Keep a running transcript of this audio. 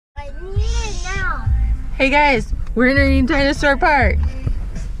Hey guys, we're entering Dinosaur Park.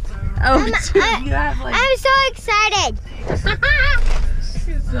 Oh, dude, you have like... I'm so excited.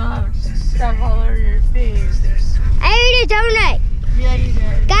 You still have stuff all over your face. I ate a donut. Yeah, you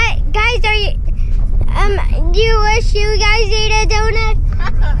did. Guys, are you... do you wish you guys ate a donut?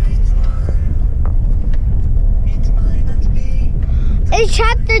 It's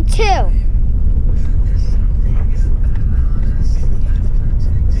chapter 2.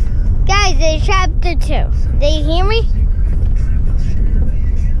 Guys, it's chapter 2. Do you hear me?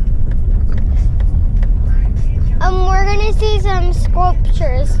 We're gonna see some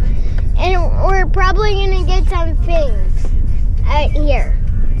sculptures, and we're probably gonna get some things out here,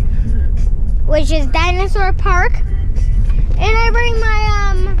 which is Dinosaur Park. And I bring my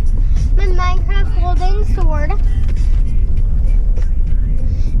my Minecraft golden sword,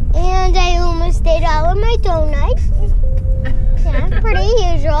 and I almost ate all of my donuts. Yeah, pretty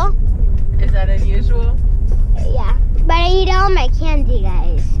usual. Is that unusual? Yeah, but I eat all my candy,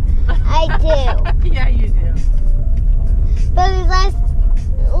 guys. I do. Yeah, you do. But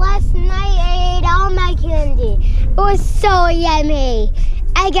last night I ate all my candy. It was so yummy.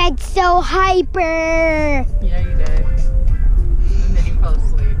 I got so hyper. Yeah, you did. And then you fell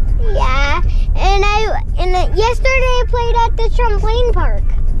asleep. Yeah, and yesterday I played at the trampoline park.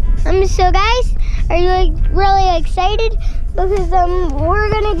 So guys, are you like really excited? Because we're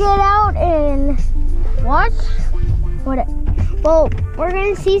gonna get out and watch. Well, we're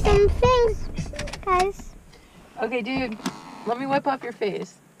gonna see some things, guys. Okay, dude. Let me wipe off your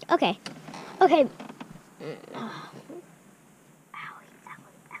face. Okay. Okay.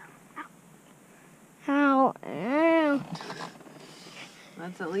 Ow. Ow.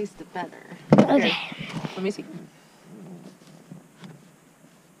 That's at least better. Okay. Here, let me see.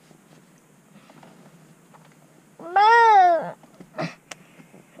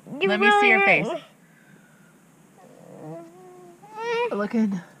 Let me see your face. Look at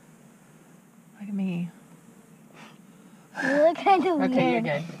me. You look kind of weird. Okay, you're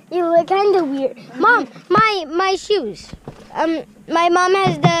good. You look kind of weird. Mom, my shoes. My mom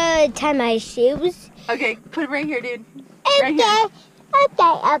has to tie my shoes. Okay, put them right here, dude. Okay. Right here.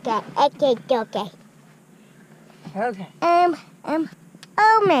 Okay. Okay.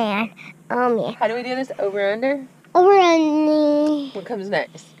 Oh man. How do we do this? Over under? Over on the What comes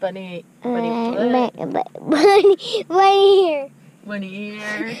next? Bunny bunny here. Bunny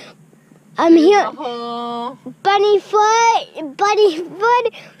ear. I'm here. The hole. Bunny foot. Bunny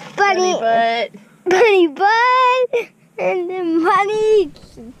butt. Bunny butt. And then bunny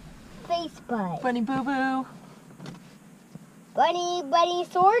face butt. Bunny boo boo. Bunny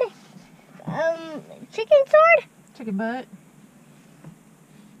sword. Chicken sword. Chicken butt.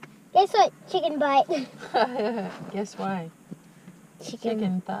 Guess what? Chicken butt. Guess why?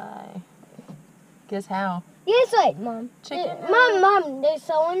 Chicken thigh. Guess how? Guess what, Mom? Chicken. Mom, there's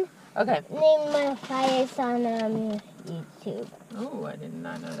someone Okay. named Matthias on YouTube. Oh, I did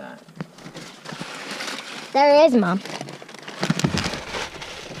not know that. There is, Mom.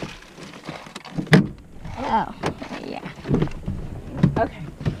 Oh, yeah. Okay.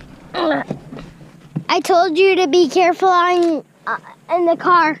 I told you to be careful in the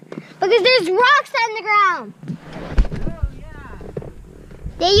car because there's rocks on the ground. Oh, yeah.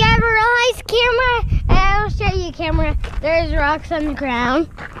 Did you ever realize, camera? I'll show you, camera. There's rocks on the ground.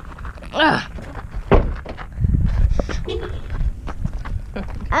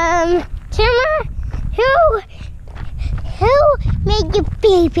 Camera, who made the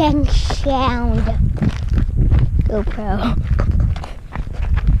beeping sound? GoPro.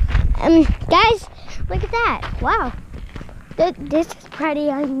 Guys, look at that. Wow. This is pretty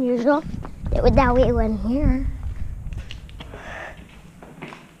unusual that we went here.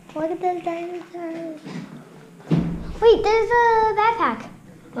 Look at those dinosaurs. Wait, there's a backpack.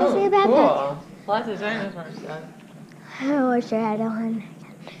 I see a backpack. Cool. Lots of dinosaur stuff. I wish I had one.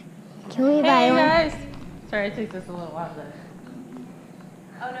 Can we buy Hey one? guys. Sorry, it took us a little while to...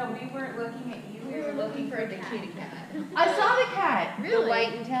 Oh no, we weren't looking at you. We were looking for the kitty cat. I saw the cat. The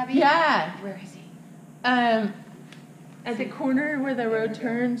white and tabby? Yeah. Where is he? At the corner where the road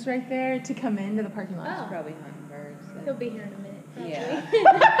turns right there to come into the parking lot. He's probably hunting birds. So. He'll be here in a minute. Yeah.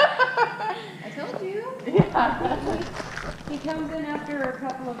 I told you. Yeah. He comes in after a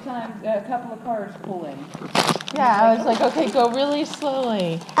couple of cars pull in. Yeah, I was like, okay, go really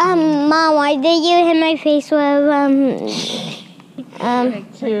slowly. Mom, why did you hit my face with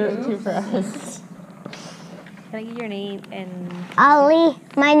Two for us. Can I get your name and Ollie?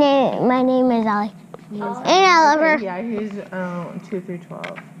 My name is Ollie. And Oliver. Okay, yeah, he's 2 through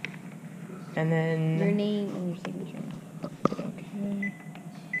 12. And then... your name and your signature? Okay.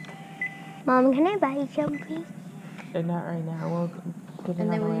 Mom, can I buy something? Not right now. We'll get it And on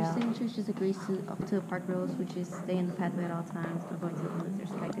then the when way your out. signatures, just agrees to the park rules, which is stay in the pathway at all times, avoid taking there's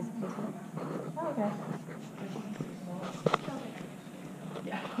spectators close up. Oh, okay.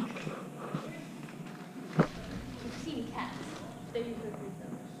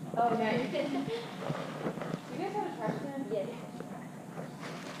 Oh, nice. Do you guys have a trash can? Yes.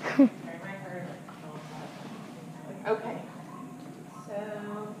 Okay. So,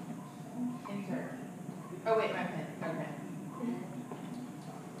 insert. Oh, wait, my pen. Okay.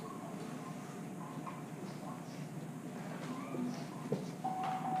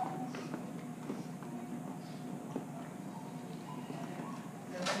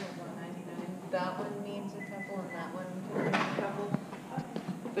 That one needs a couple and that one can need a couple.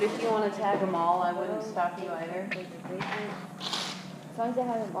 But if you want to tag them all, I wouldn't stop you either. As long as they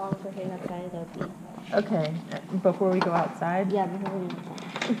have them all for hitting outside, that would be. Okay. Before we go outside? Yeah, before we leave.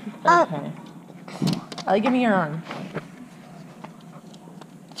 Okay. Give me your arm.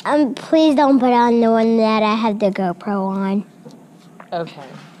 Please don't put on the one that I have the GoPro on. Okay.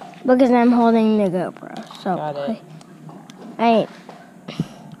 Because I'm holding the GoPro. So Got it. I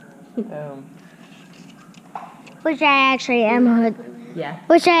Boom. which I actually am Yeah.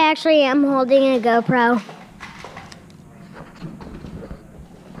 holding a GoPro.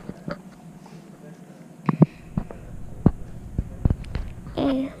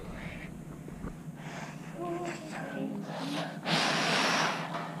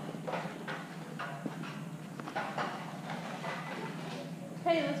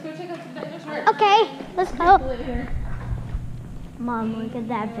 Hey, let's go check out some dinosaurs. Okay, let's go. Later. Mom, look at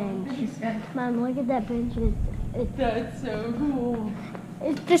that bench. Mom, look at that bench. That's so cool.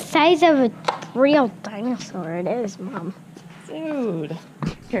 It's the size of a real dinosaur. It is, Mom. Dude.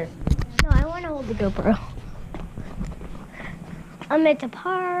 Here. No, I want to hold the GoPro. I'm at the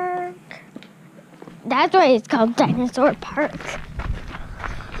park. That's why it's called Dinosaur Park.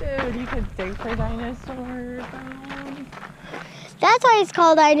 Dude, you could dig for dinosaurs. That's why it's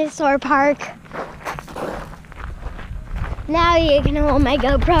called Dinosaur Park. Now you can hold my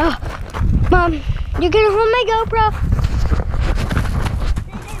GoPro. Mom, you can hold my GoPro.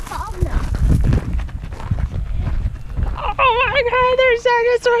 Oh my god, there's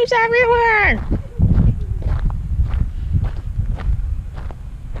dinosaurs everywhere!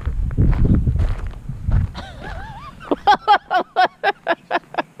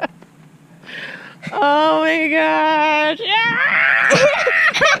 Oh my gosh! Yeah!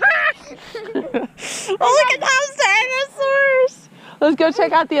 Oh, look at those dinosaurs! Let's go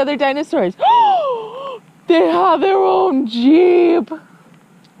check out the other dinosaurs. They have their own Jeep. What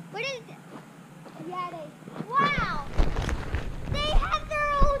is it? Yeah, wow! They have their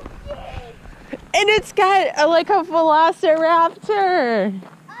own Jeep! And it's got like a velociraptor.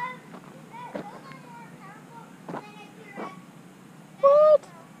 What?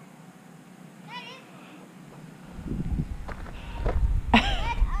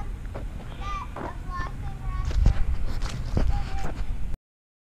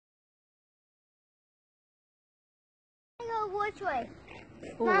 Which way?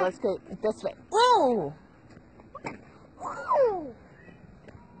 Ooh, let's go this way. Whoa! Ooh.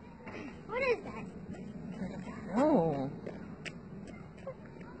 What is that? Oh.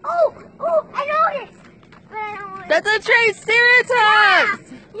 Oh, I noticed! But I don't want That's a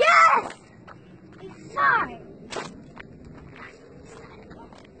Triceratops! Yes! I saw it.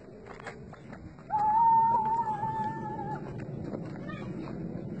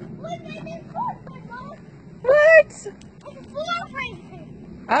 Look, I did 4 foot, Mom. What? It's 4 right here.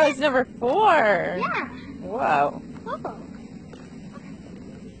 Oh, it's number 4. Yeah. Whoa. Oh.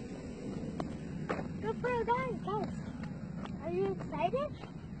 GoPro, guys. Are you excited?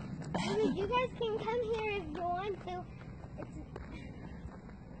 You guys can come here if you want to.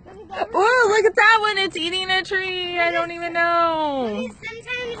 Ooh, look at that one. It's eating a tree. I don't even know.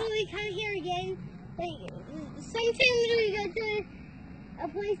 Sometimes when we come here again, like, sometimes we go to a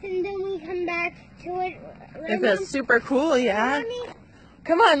place and then we come back to it. It feels super cool, yeah. Mommy?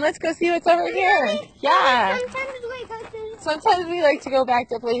 Come on, let's go see what's over here. Mommy? Yeah. Sometimes we go to... Sometimes we like to go back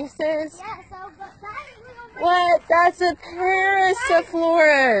to places. Yeah, so, but What? That's a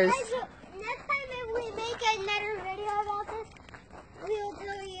Parasaurus. next time if we make another video about this, we will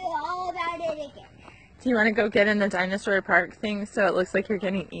tell you all about it again. Do you want to go get in the dinosaur park thing so it looks like you're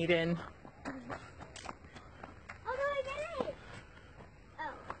getting eaten?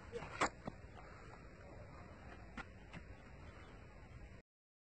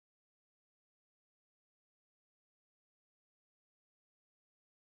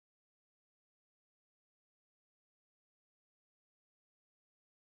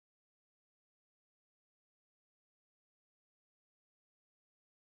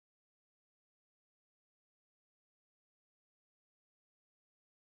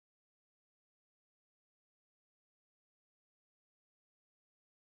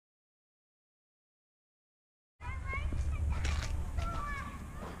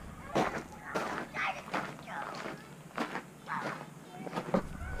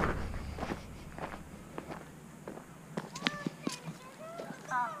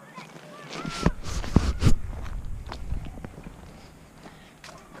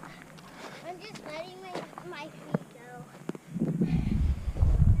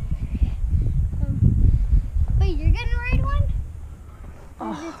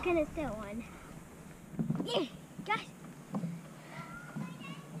 just gonna steal one. Yeah, guys.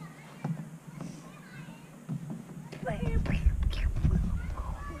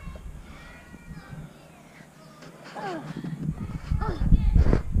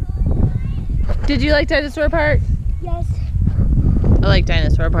 Did you like Dinosaur Park? Yes. I like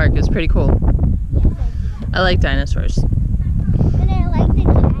Dinosaur Park. It's pretty cool. Yes, I like dinosaurs. and I like the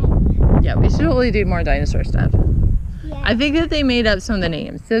cat. Yeah, we should totally do more dinosaur stuff. Yeah. I think that they made up some of the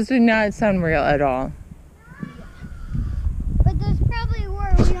names. Those do not sound real at all. But those probably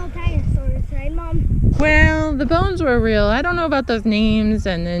were real dinosaurs, right, Mom? Well, the bones were real. I don't know about those names,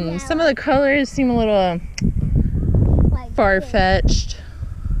 and then Yeah, some of the colors seem a little Like far-fetched.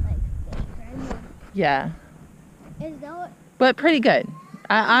 Like this, right, Mom? Yeah, Is that what but pretty good.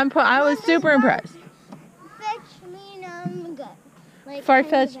 I was super impressed. fetch mean? Good. Like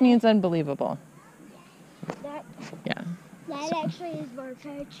Far-fetched kinda means unbelievable. that. Yeah. That actually is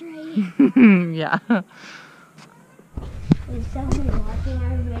far-fetched, right? Yeah. When someone watching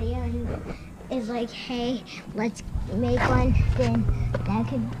our video and is like, hey, let's make one, then that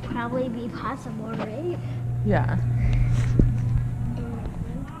could probably be possible, right? Yeah.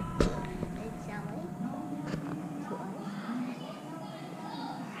 It's selling to us.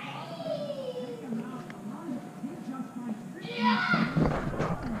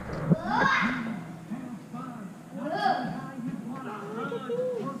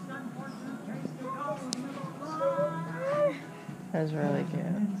 That was really cute.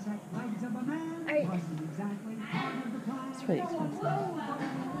 Alright. It's pretty expensive.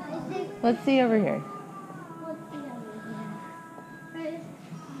 Let's see over here.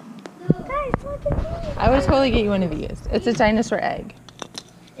 Guys, look at these. I would totally get you one of these. It's a dinosaur egg.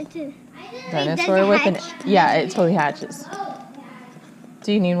 It's a Dinosaur does it with an hatch? yeah, it totally hatches.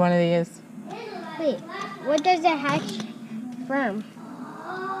 Do you need one of these? Wait, what does it hatch from?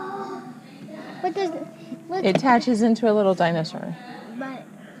 What does what? It attaches into a little dinosaur. But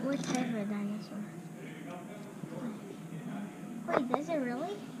what type of dinosaur? Wait, does it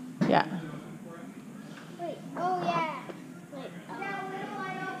really? Yeah. Wait, oh yeah. Wait.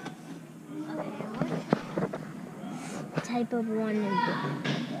 What type of one is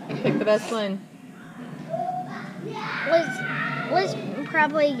it? Pick the best one. Was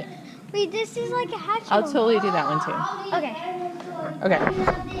probably. Wait, this is like a hatch. I'll totally do that one too. Okay.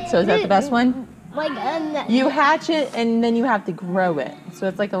 Okay. So is that the best one? Like You hatch it and then you have to grow it. So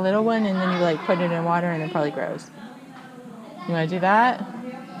it's like a little one and then you like put it in water and it probably grows. You want to do that?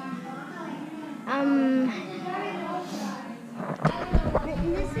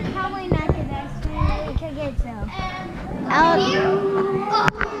 This is probably not the best one. We could get so.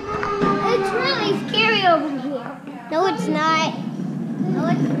 It's really scary over here. No, it's not. No,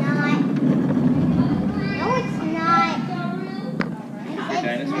 it's not. No, it's not. I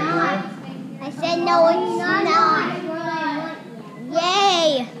said it's not. I said no, it's not.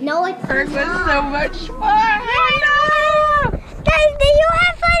 Yay! No, it's It was not. so much fun. Guys, did you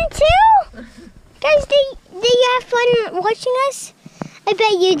have fun too? Guys, did you have fun watching us? I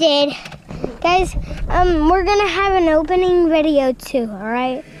bet you did. Guys, we're gonna have an opening video too,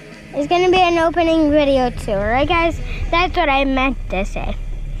 alright? It's gonna be an opening video too, alright guys? That's what I meant to say.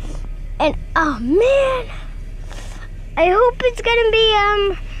 And oh man, I hope it's gonna be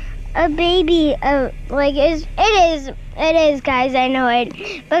a baby. Like it is, guys. I know it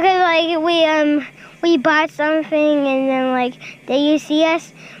because like we bought something and then like did you see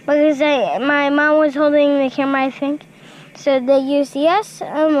us? Because my mom was holding the camera, I think. So did you see us?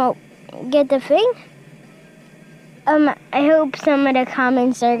 Get the thing. I hope some of the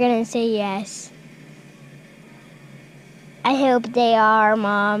comments are gonna say yes. I hope they are,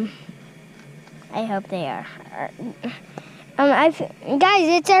 Mom. I hope they are. Guys,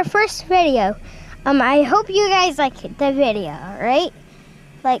 it's our first video. I hope you guys like the video, alright?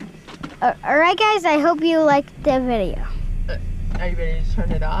 Alright guys, I hope you like the video. Are you ready to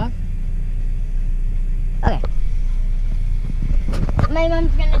turn it off? Okay. My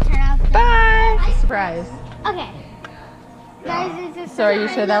mom's gonna turn off the Bye! Surprise. Okay. Guys, it's a So are you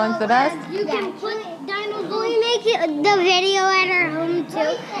sure that one's the best? You can put dinos. Will we make the video at our home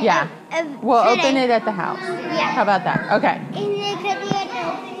too? Yeah. We'll today. open it at the house. Yeah. How about that? Okay. And it could be an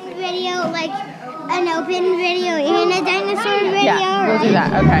opening video, like an open video and a dinosaur video. Yeah, we'll do right?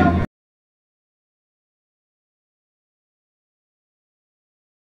 that. Okay.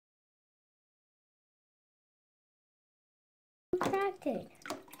 Cracked it.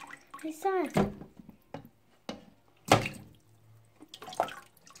 I saw it.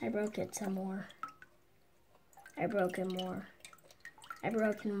 I broke it some more. I broke it more. I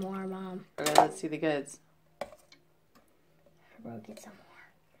broke it more, Mom. Okay, let's see the goods. I broke it some more.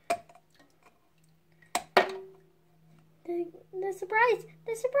 The surprise!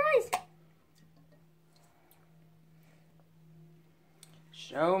 The surprise!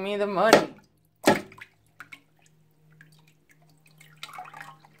 Show me the money.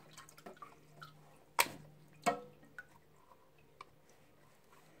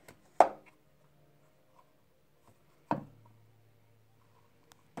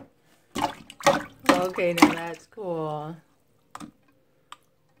 Okay, now that's cool.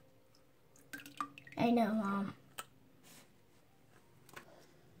 I know, Mom.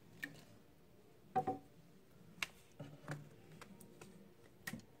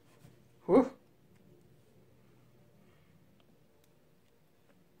 Whew.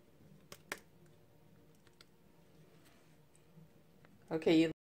 Okay, you